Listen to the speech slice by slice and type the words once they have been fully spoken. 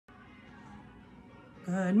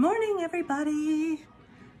Good morning, everybody.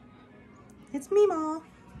 It's Meemaw.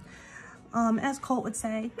 As Colt would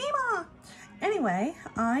say, Meemaw. Anyway,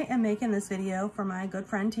 I am making this video for my good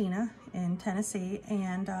friend Tina in Tennessee,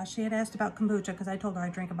 and she had asked about kombucha because I told her I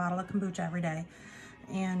drink a bottle of kombucha every day,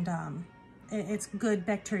 and it's good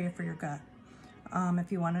bacteria for your gut.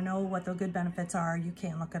 If you want to know what the good benefits are, you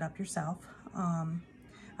can look it up yourself. I'm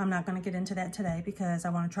not going to get into that today because I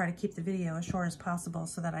want to try to keep the video as short as possible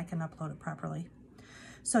so that I can upload it properly.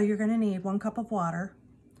 So you're going to need 1 cup of water,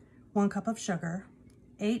 1 cup of sugar,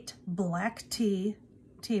 8 black tea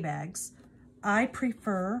bags. I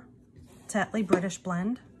prefer Tetley British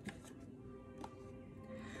Blend,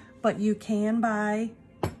 but you can buy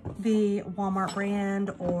the Walmart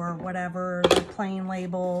brand or whatever, the plain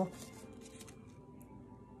label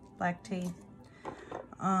black tea.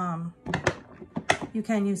 You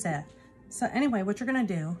can use that. So anyway, what you're going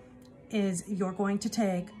to do is you're going to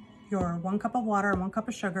take your 1 cup of water and 1 cup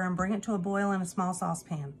of sugar and bring it to a boil in a small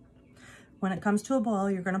saucepan. When it comes to a boil,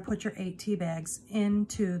 you're going to put your 8 tea bags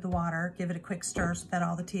into the water, give it a quick stir so that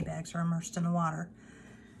all the tea bags are immersed in the water.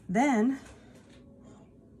 Then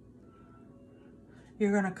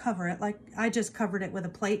you're going to cover it, like I just covered it with a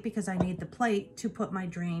plate because I need the plate to put my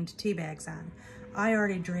drained tea bags on. I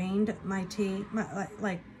already drained my tea,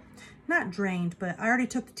 not drained, but I already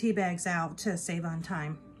took the tea bags out to save on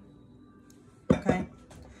time. Okay.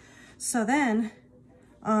 So then,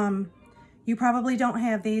 you probably don't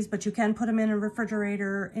have these, but you can put them in a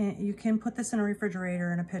refrigerator. You can put this in a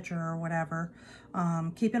refrigerator in a pitcher or whatever.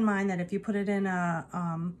 Keep in mind that if you put it in a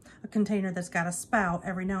container that's got a spout,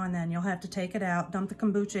 every now and then you'll have to take it out, dump the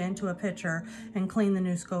kombucha into a pitcher, and clean the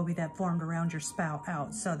new SCOBY that formed around your spout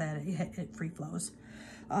out so that it free flows.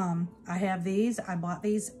 I have these. I bought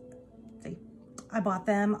these. I bought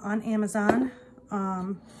them on Amazon.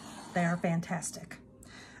 They are fantastic.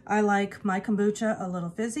 I like my kombucha a little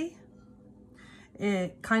fizzy.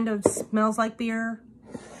 It kind of smells like beer.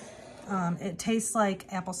 It tastes like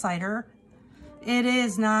apple cider. It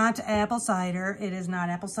is not apple cider. It is not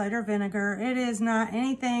apple cider vinegar. It is not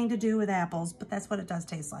anything to do with apples, but that's what it does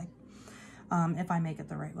taste like if I make it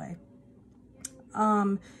the right way.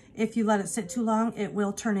 If you let it sit too long, it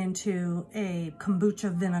will turn into a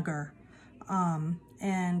kombucha vinegar.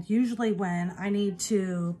 And usually when I need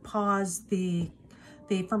to pause the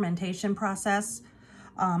fermentation process,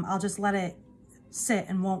 I'll just let it sit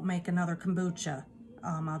and won't make another kombucha.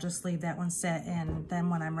 I'll just leave that one sit, and then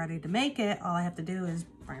when I'm ready to make it, all I have to do is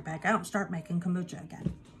bring it back out and start making kombucha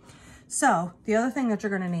again. So the other thing that you're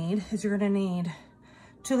going to need is you're going to need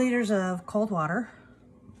 2 liters of cold water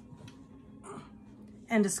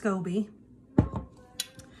and a SCOBY,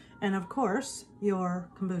 and of course your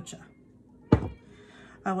kombucha.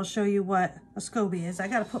 I will show you what a SCOBY is. I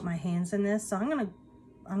got to put my hands in this, so I'm gonna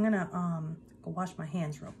go wash my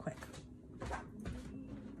hands real quick.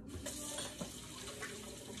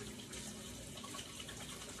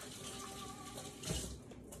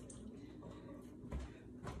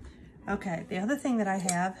 Okay, the other thing that I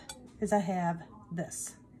have is I have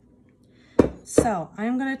this. So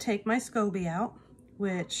I'm going to take my SCOBY out,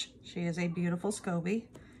 which she is a beautiful SCOBY.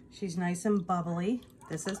 She's nice and bubbly.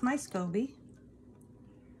 This is my SCOBY.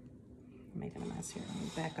 I'm making a mess here. Let me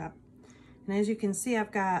back up. And as you can see,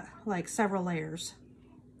 I've got like several layers.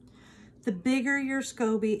 The bigger your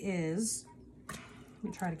SCOBY is, let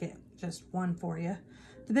me try to get just one for you.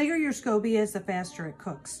 The bigger your SCOBY is, the faster it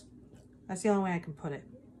cooks. That's the only way I can put it.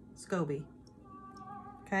 SCOBY.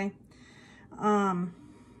 Okay. I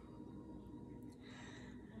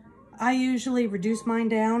usually reduce mine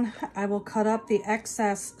down. I will cut up the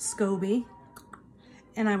excess SCOBY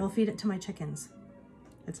and I will feed it to my chickens.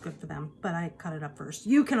 It's good for them, but I cut it up first.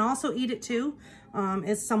 You can also eat it too.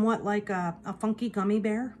 It's somewhat like a funky gummy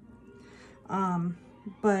bear,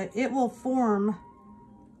 but it will form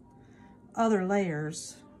other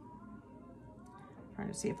layers. Trying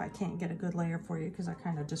to see if I can't get a good layer for you because I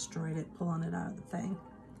kind of destroyed it pulling it out of the thing.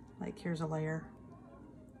 Like here's a layer.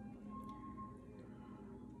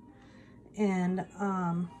 And,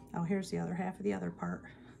 oh, here's the other half of the other part.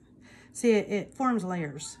 See, it forms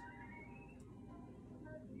layers.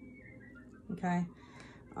 Okay.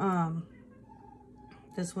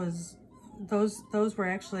 This was, those were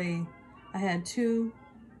actually, I had two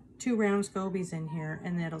round SCOBYs in here,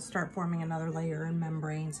 and it'll start forming another layer and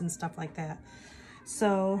membranes and stuff like that.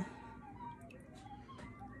 So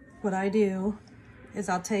what I do is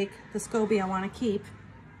I'll take the SCOBY I want to keep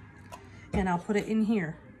and I'll put it in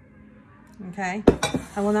here. Okay.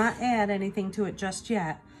 I will not add anything to it just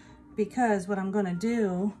yet because what I'm going to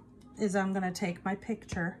do is I'm going to take my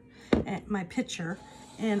pitcher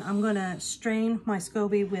and I'm gonna strain my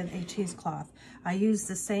SCOBY with a cheesecloth. I use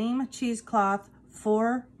the same cheesecloth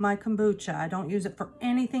for my kombucha. I don't use it for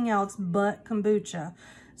anything else but kombucha.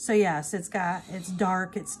 So yes, it's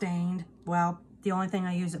dark, it's stained. Well, the only thing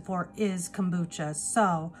I use it for is kombucha,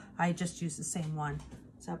 so I just use the same one.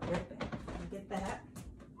 So I'll be right back. I'll get that.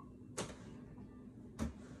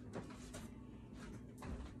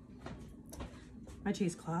 My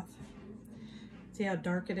cheesecloth. See how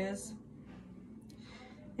dark it is?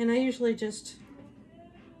 And I usually just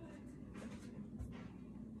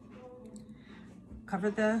cover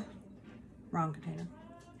the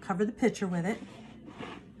cover the pitcher with it,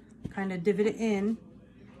 kind of divot it in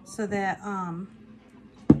so that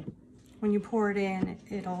when you pour it in,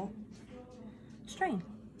 it'll strain.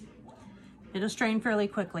 It'll strain fairly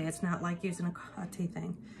quickly. It's not like using a tea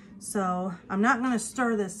thing. So I'm not going to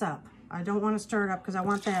stir this up. I don't want to stir it up because I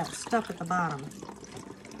want that stuff at the bottom.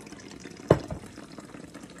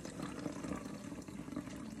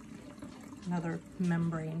 Another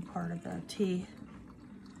membrane part of the tea.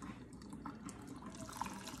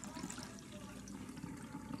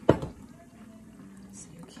 So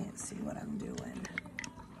you can't see what I'm doing.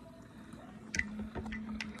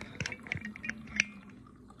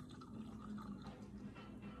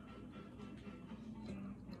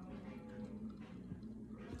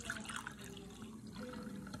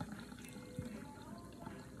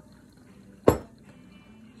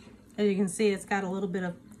 As you can see, it's got a little bit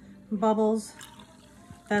of bubbles.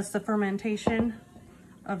 That's the fermentation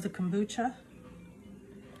of the kombucha.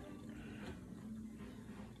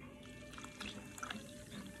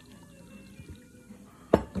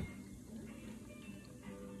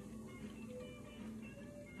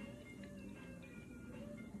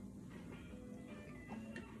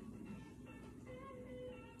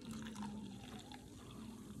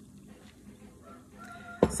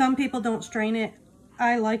 Some people don't strain it.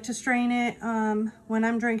 I like to strain it. When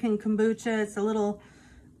I'm drinking kombucha, it's a little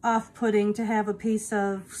off-putting to have a piece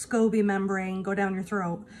of SCOBY membrane go down your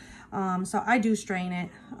throat. So I do strain it,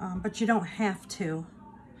 but you don't have to.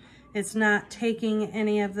 It's not taking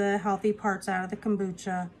any of the healthy parts out of the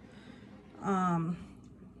kombucha.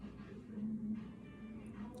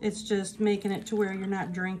 It's just making it to where you're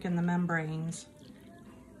not drinking the membranes.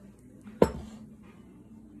 All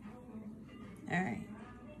right.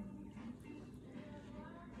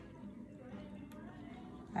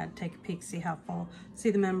 I had to take a peek, see how full. See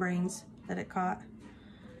the membranes that it caught?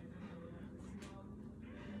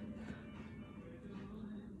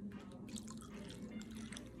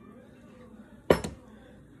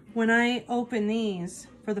 When I open these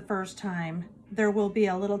for the first time, there will be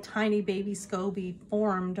a little tiny baby SCOBY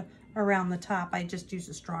formed around the top. I just use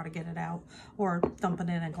a straw to get it out or dump it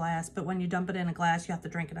in a glass. But when you dump it in a glass, you have to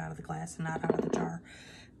drink it out of the glass and not out of the jar.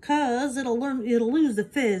 Cause it'll lose the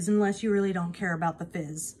fizz unless you really don't care about the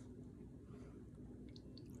fizz.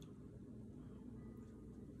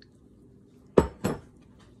 All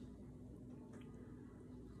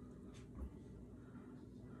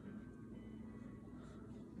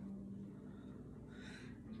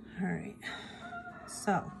right,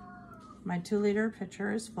 so my 2-liter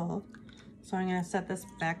pitcher is full. So I'm gonna set this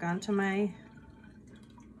back onto my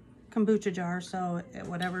kombucha jar so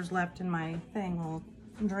whatever's left in my thing will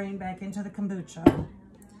drain back into the kombucha.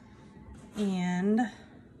 And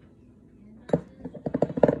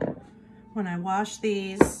when I wash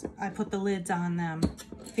these, I put the lids on them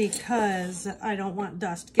because I don't want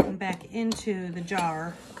dust getting back into the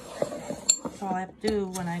jar. So all I have to do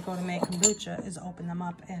when I go to make kombucha is open them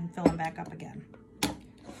up and fill them back up again.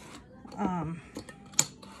 I'm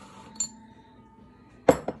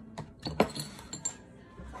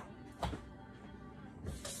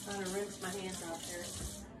gonna rinse my hands out here.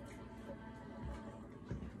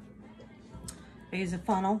 I use a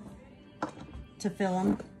funnel to fill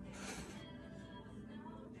them.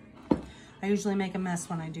 I usually make a mess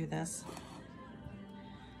when I do this.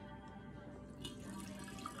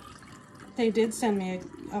 They did send me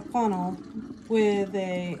a funnel with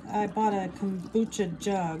I bought a kombucha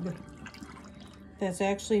jug that's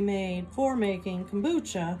actually made for making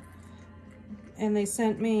kombucha, and they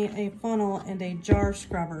sent me a funnel and a jar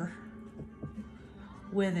scrubber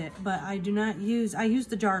with it, but I do not use, I use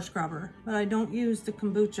the jar scrubber, but I don't use the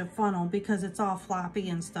kombucha funnel because it's all floppy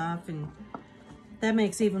and stuff, and that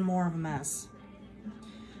makes even more of a mess.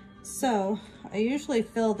 So I usually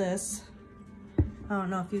fill this, I don't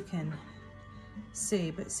know if you can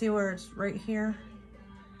see, but see where it's right here?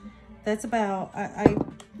 That's about,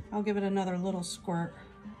 I'll give it another little squirt.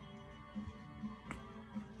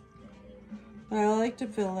 But I like to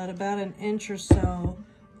fill it about an inch or so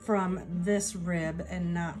from this rib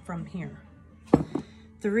and not from here.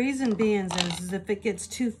 The reason being is if it gets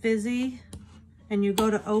too fizzy and you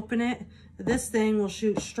go to open it, this thing will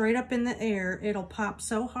shoot straight up in the air. It'll pop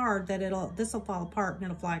so hard that this will fall apart and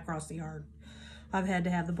it'll fly across the yard. I've had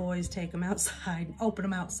to have the boys take them outside, open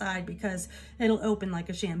them outside, because it'll open like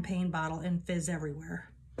a champagne bottle and fizz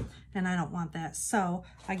everywhere. And I don't want that. So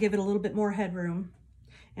I give it a little bit more headroom,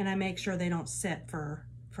 and I make sure they don't sit for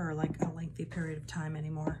like a lengthy period of time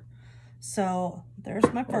anymore. So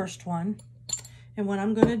there's my first one. And what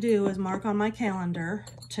I'm gonna do is mark on my calendar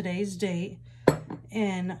today's date,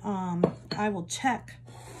 and I will check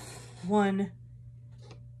one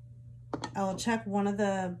of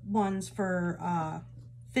the ones for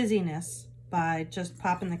fizziness by just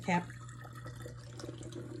popping the cap.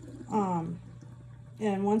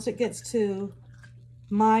 And once it gets to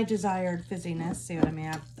my desired fizziness, see what I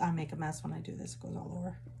mean? I make a mess when I do this, it goes all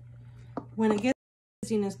over. When it gets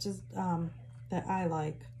fizziness just, that I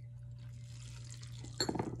like,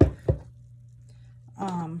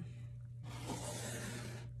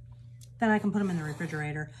 then I can put them in the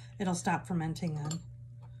refrigerator. It'll stop fermenting then.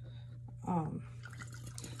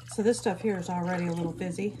 So this stuff here is already a little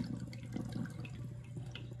fizzy.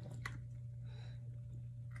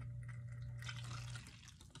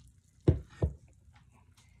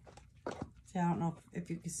 See, I don't know if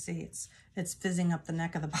you can see, it's fizzing up the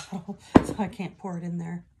neck of the bottle, so I can't pour it in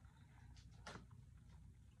there.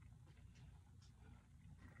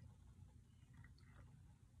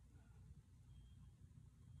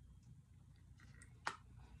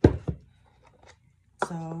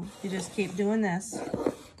 So you just keep doing this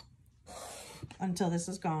until this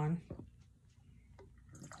is gone.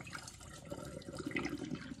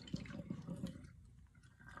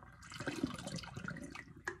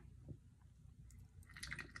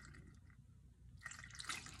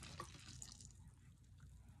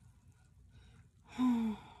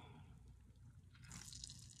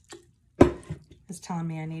 It's telling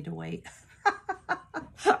me I need to wait.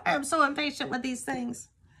 I am so impatient with these things.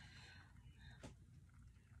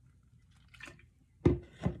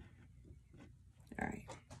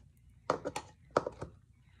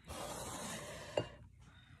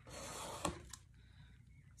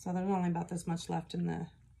 So there's only about this much left in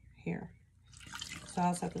here. So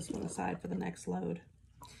I'll set this one aside for the next load.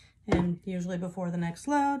 And usually before the next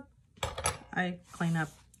load, I clean up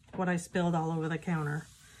what I spilled all over the counter.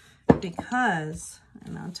 Because,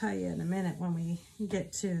 and I'll tell you in a minute when we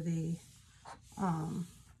get to the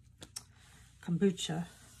kombucha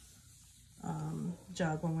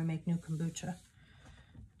jug, when we make new kombucha.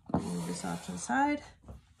 Move this off to the side.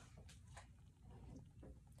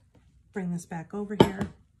 Bring this back over here.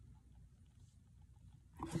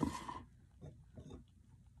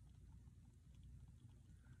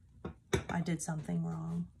 I did something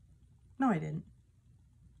wrong. No, I didn't.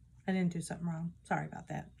 I didn't do something wrong. Sorry about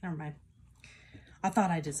that. Never mind. I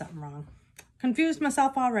thought I did something wrong. Confused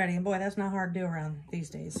myself already. And boy, that's not hard to do around these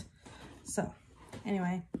days. So,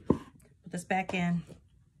 anyway, put this back in.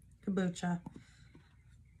 Kombucha.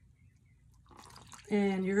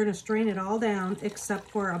 And you're going to strain it all down except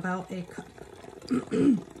for about a cup.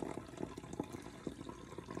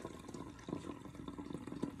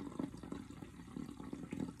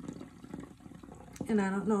 And I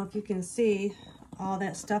don't know if you can see all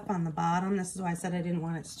that stuff on the bottom. This is why I said I didn't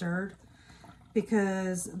want it stirred,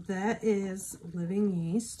 because that is living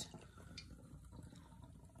yeast.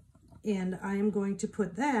 And I am going to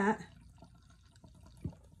put that,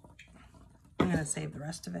 I'm going to save the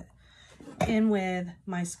rest of it, in with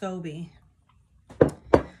my SCOBY.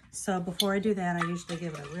 So before I do that, I usually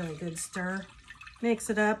give it a really good stir. Mix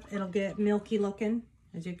it up. It'll get milky looking,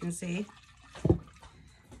 as you can see.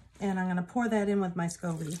 And I'm going to pour that in with my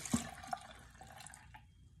SCOBY.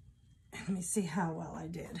 Let me see how well I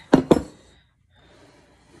did.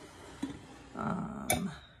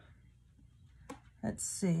 Let's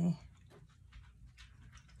see.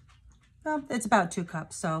 Well, it's about 2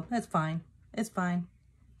 cups, so it's fine. It's fine.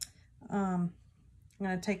 I'm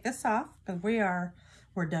going to take this off because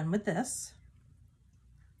we're done with this.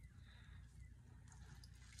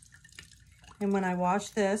 And when I wash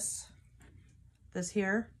this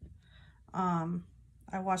here,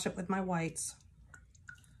 I wash it with my whites.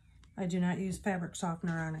 I do not use fabric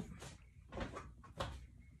softener on it.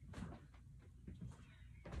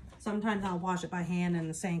 Sometimes I'll wash it by hand in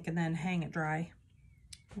the sink and then hang it dry.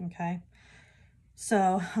 Okay.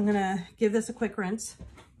 So I'm gonna give this a quick rinse.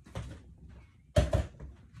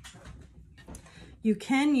 You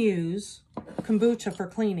can use kombucha for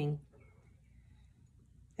cleaning.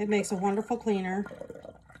 It makes a wonderful cleaner.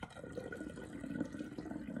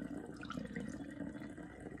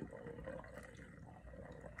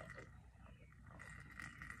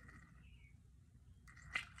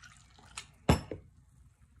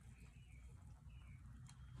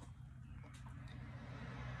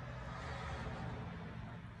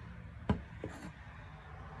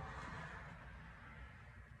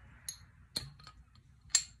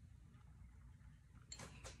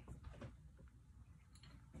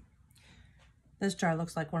 This jar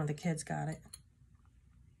looks like one of the kids got it.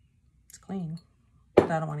 It's clean, but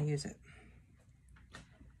I don't want to use it.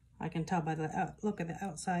 I can tell by the look at the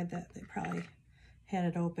outside that they probably had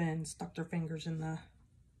it open and stuck their fingers in the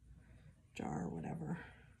jar or whatever.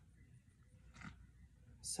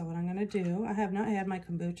 So what I'm going to do, I have not had my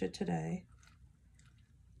kombucha today.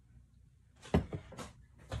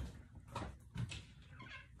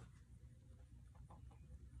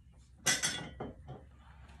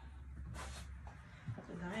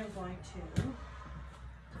 I am going to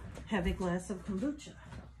have a glass of kombucha.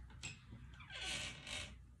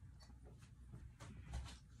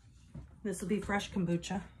 This will be fresh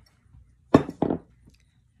kombucha.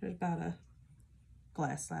 There's about a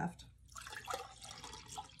glass left.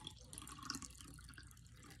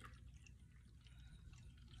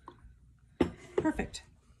 Perfect.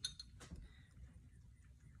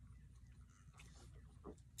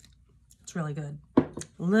 It's really good. A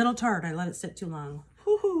little tart. I let it sit too long.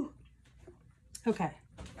 Woohoo! Okay.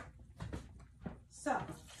 So,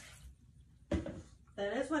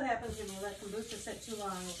 that is what happens when you let kombucha sit too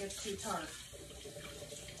long. It gets too tart.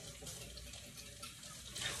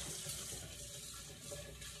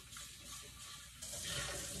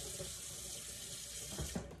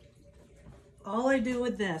 All I do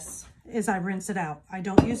with this is I rinse it out. I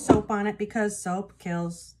don't use soap on it because soap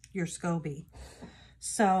kills your SCOBY.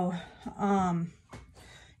 So,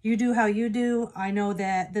 you do how you do. I know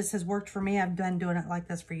that this has worked for me. I've been doing it like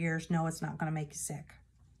this for years. No, it's not going to make you sick.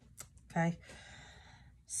 Okay.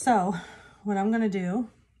 So, what I'm going to do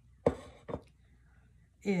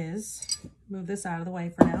is move this out of the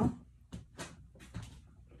way for now.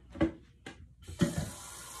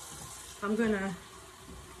 I'm going to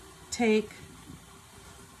take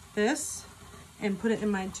this and put it in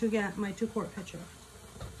my 2-quart pitcher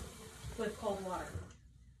with cold water.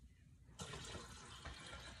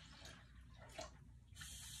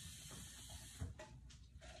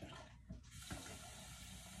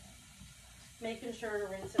 Making sure to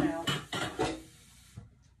rinse it out,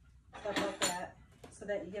 stuff like that, so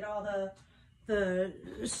that you get all the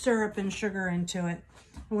syrup and sugar into it.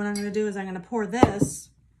 And what I'm going to do is I'm going to pour this,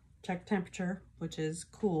 check temperature, which is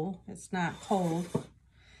cool, it's not cold, and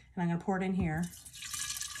I'm going to pour it in here.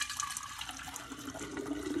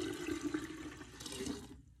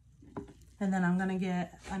 And then I'm going to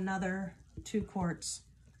get another 2 quarts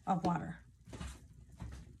of water.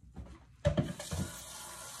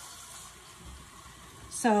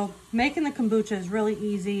 So making the kombucha is really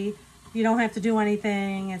easy. You don't have to do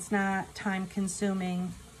anything. It's not time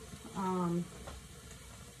consuming.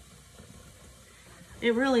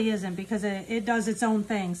 It really isn't, because it does its own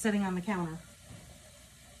thing sitting on the counter.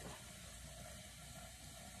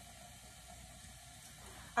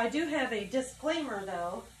 I do have a disclaimer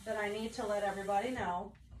though that I need to let everybody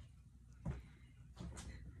know.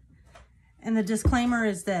 And the disclaimer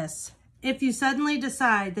is this. If you suddenly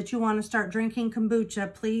decide that you want to start drinking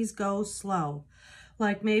kombucha, please go slow.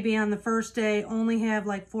 Like maybe on the first day, only have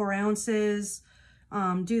like 4 ounces.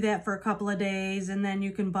 Do that for a couple of days, and then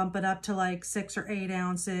you can bump it up to like 6 or 8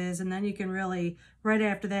 ounces. And then you can really, right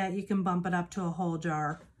after that, you can bump it up to a whole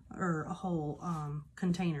jar or a whole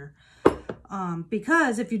container.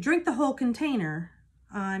 Because if you drink the whole container,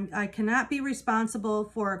 I cannot be responsible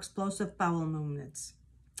for explosive bowel movements.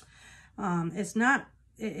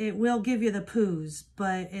 It will give you the poos,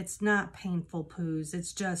 but it's not painful poos.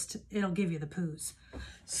 It's just, it'll give you the poos.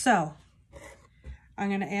 So, I'm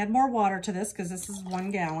going to add more water to this because this is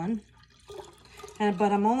 1 gallon.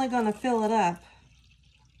 But I'm only going to fill it up,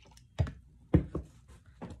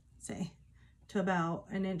 see, to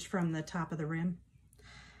about 1 inch from the top of the rim.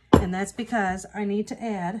 And that's because I need to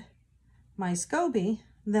add my SCOBY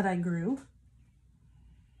that I grew.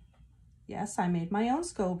 Yes, I made my own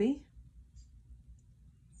SCOBY.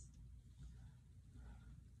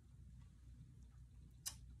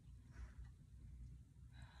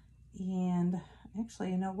 And actually,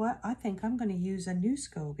 you know what? I think I'm going to use a new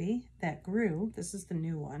SCOBY that grew. This is the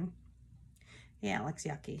new one. Yeah, it looks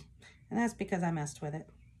yucky. And that's because I messed with it.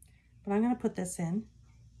 But I'm going to put this in.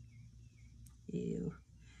 Ew.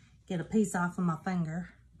 Get a piece off of my finger.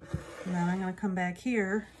 And then I'm going to come back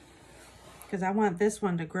here because I want this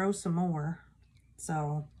one to grow some more.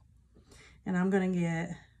 So, and I'm going to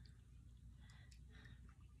get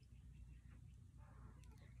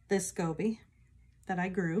this SCOBY that I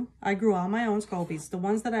grew. I grew all my own SCOBYs. The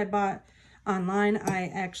ones that I bought online, I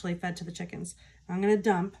actually fed to the chickens. I'm going to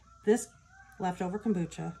dump this leftover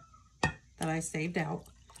kombucha that I saved out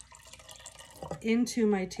into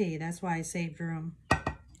my tea. That's why I saved room.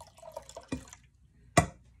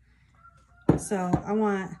 So I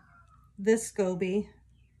want this SCOBY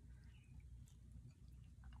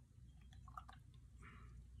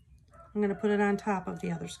I'm going to put it on top of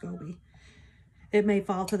the other SCOBY. It may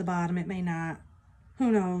fall to the bottom. It may not.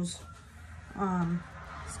 Who knows?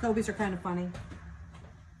 SCOBYs are kind of funny.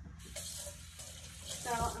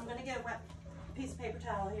 So I'm going to get a wet piece of paper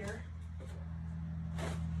towel here.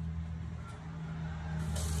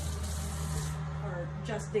 Or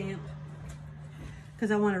just damp.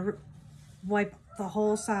 Because I want to wipe the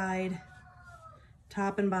whole side,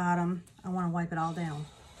 top and bottom. I want to wipe it all down.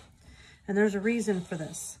 And there's a reason for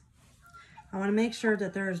this. I want to make sure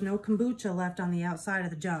that there is no kombucha left on the outside of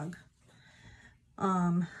the jug.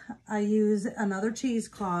 I use another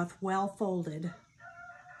cheesecloth, well folded,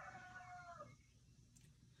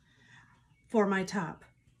 for my top.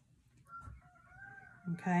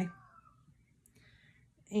 Okay.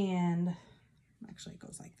 And actually it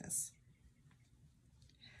goes like this.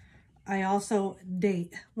 I also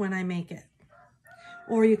date when I make it.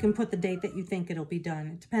 Or you can put the date that you think it'll be done.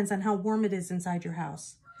 It depends on how warm it is inside your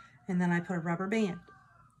house. And then I put a rubber band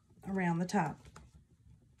around the top.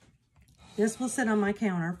 This will sit on my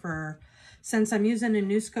counter for, since I'm using a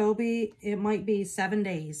new SCOBY, it might be 7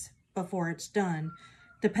 days before it's done,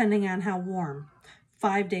 depending on how warm.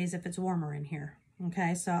 5 days if it's warmer in here.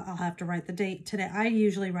 Okay, so I'll have to write the date today. I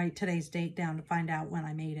usually write today's date down to find out when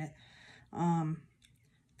I made it.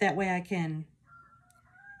 That way I can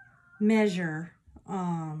measure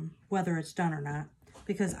whether it's done or not,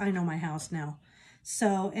 because I know my house now.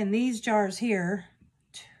 So in these jars here,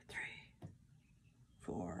 2, 3,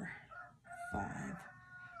 4, 5,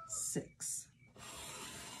 6.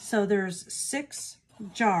 So there's 6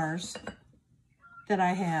 jars that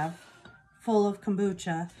I have full of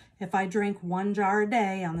kombucha. If I drink 1 jar a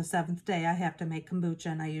day, on the 7th day, I have to make kombucha,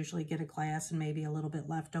 and I usually get a glass and maybe a little bit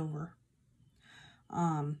left over.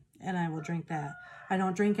 And I will drink that. I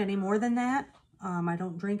don't drink any more than that. I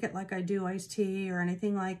don't drink it like I do iced tea or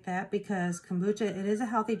anything like that, because kombucha, it is a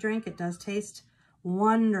healthy drink. It does taste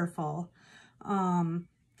wonderful.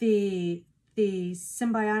 The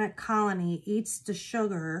symbiotic colony eats the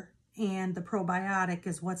sugar, and the probiotic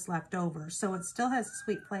is what's left over. So it still has a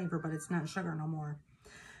sweet flavor, but it's not sugar no more.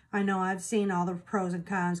 I know I've seen all the pros and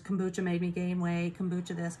cons. Kombucha made me gain weight,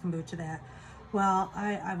 kombucha this, kombucha that. Well,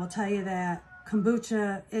 I will tell you that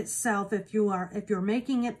kombucha itself, if you're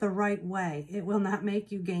making it the right way, it will not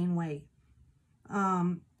make you gain weight.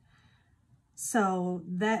 So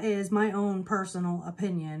that is my own personal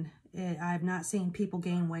opinion. I've not seen people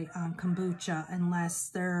gain weight on kombucha unless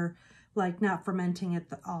they're like not fermenting it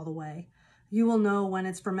all the way. You will know when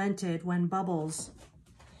it's fermented when bubbles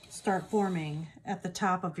start forming at the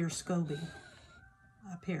top of your SCOBY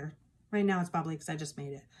up here. Right now it's bubbly because I just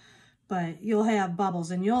made it. But you'll have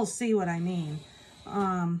bubbles, and you'll see what I mean.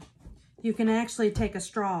 You can actually take a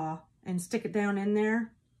straw and stick it down in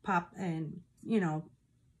there, pop, and, you know,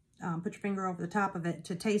 put your finger over the top of it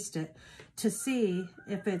to taste it, to see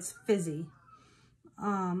if it's fizzy.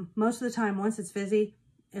 Most of the time, once it's fizzy,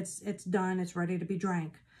 it's done, it's ready to be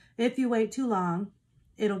drank. If you wait too long,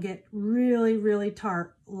 it'll get really, really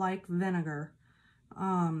tart, like vinegar.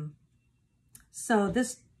 So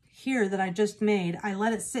this here that I just made, I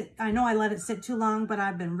let it sit. I know I let it sit too long, but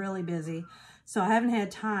I've been really busy, so I haven't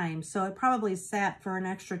had time. So it probably sat for an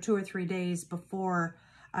extra 2 or 3 days before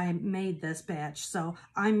I made this batch. So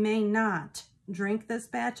I may not drink this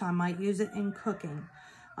batch. I might use it in cooking.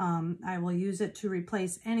 I will use it to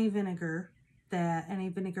replace any vinegar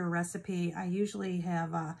recipe. I usually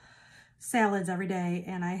have salads every day,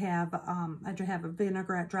 and I have a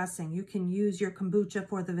vinaigrette dressing. You can use your kombucha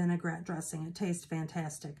for the vinaigrette dressing. It tastes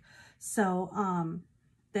fantastic. So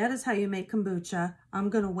that is how you make kombucha.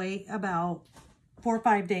 I'm going to wait about 4 or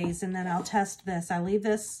 5 days, and then I'll test this. I leave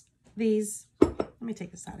these, let me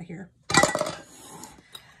take this out of here.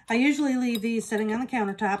 I usually leave these sitting on the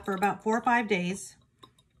countertop for about 4 or 5 days,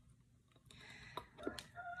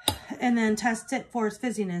 and then test it for its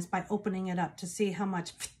fizziness by opening it up to see how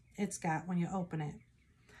much it's got when you open it.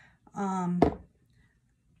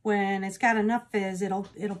 When it's got enough fizz,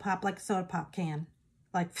 it'll pop like a soda pop can,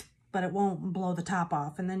 but it won't blow the top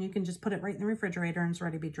off. And then you can just put it right in the refrigerator and it's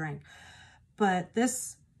ready to be drank. But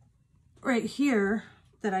this right here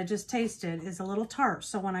that I just tasted is a little tart.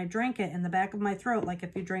 So when I drink it in the back of my throat, like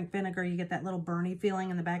if you drink vinegar, you get that little burny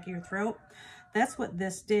feeling in the back of your throat. That's what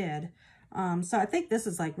this did. So I think this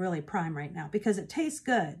is like really prime right now because it tastes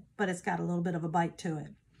good, but it's got a little bit of a bite to it.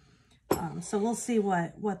 So we'll see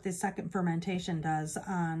what the second fermentation does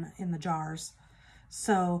in the jars.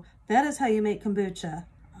 So that is how you make kombucha.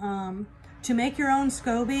 To make your own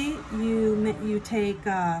SCOBY, you take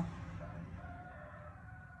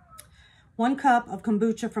 1 cup of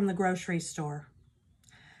kombucha from the grocery store.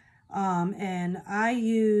 And I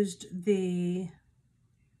used the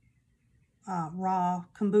raw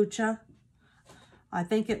kombucha. I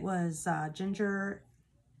think it was ginger.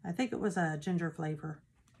 I think it was a ginger flavor.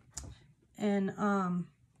 And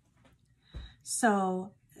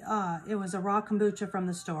so it was a raw kombucha from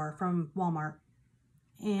the store, from Walmart.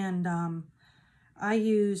 And I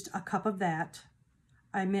used a cup of that.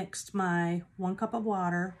 I mixed my 1 cup of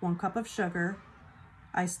water, 1 cup of sugar.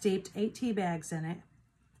 I steeped 8 tea bags in it.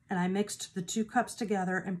 And I mixed the 2 cups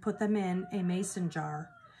together and put them in a mason jar.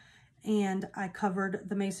 And I covered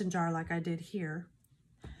the mason jar like I did here.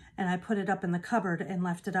 And I put it up in the cupboard and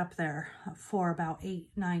left it up there for about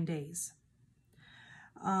 8-9 days.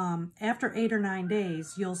 After 8 or 9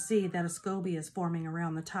 days, you'll see that a SCOBY is forming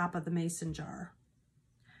around the top of the mason jar.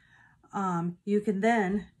 You can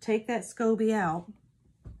then take that SCOBY out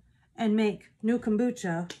and make new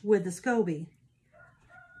kombucha with the SCOBY,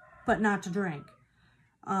 but not to drink.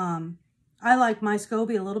 I like my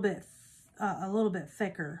SCOBY a little bit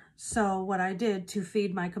thicker. So what I did to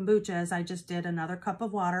feed my kombucha is I just did another cup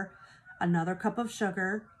of water, another cup of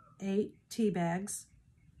sugar, 8 tea bags,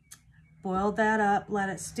 boiled that up, let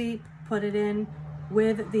it steep, put it in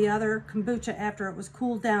with the other kombucha after it was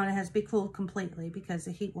cooled down. It has to be cooled completely because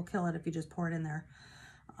the heat will kill it if you just pour it in there.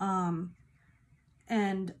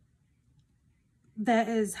 And that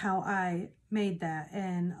is how I made that.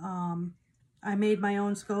 And I made my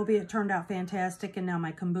own SCOBY. It turned out fantastic, and now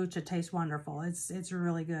my kombucha tastes wonderful. It's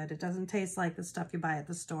really good. It doesn't taste like the stuff you buy at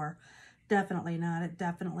the store. Definitely not. It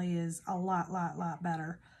definitely is a lot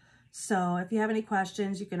better. So if you have any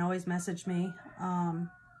questions, you can always message me.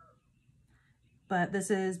 But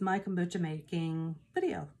this is my kombucha making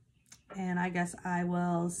video. And I guess I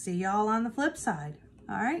will see y'all on the flip side.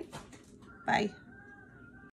 All right. Bye.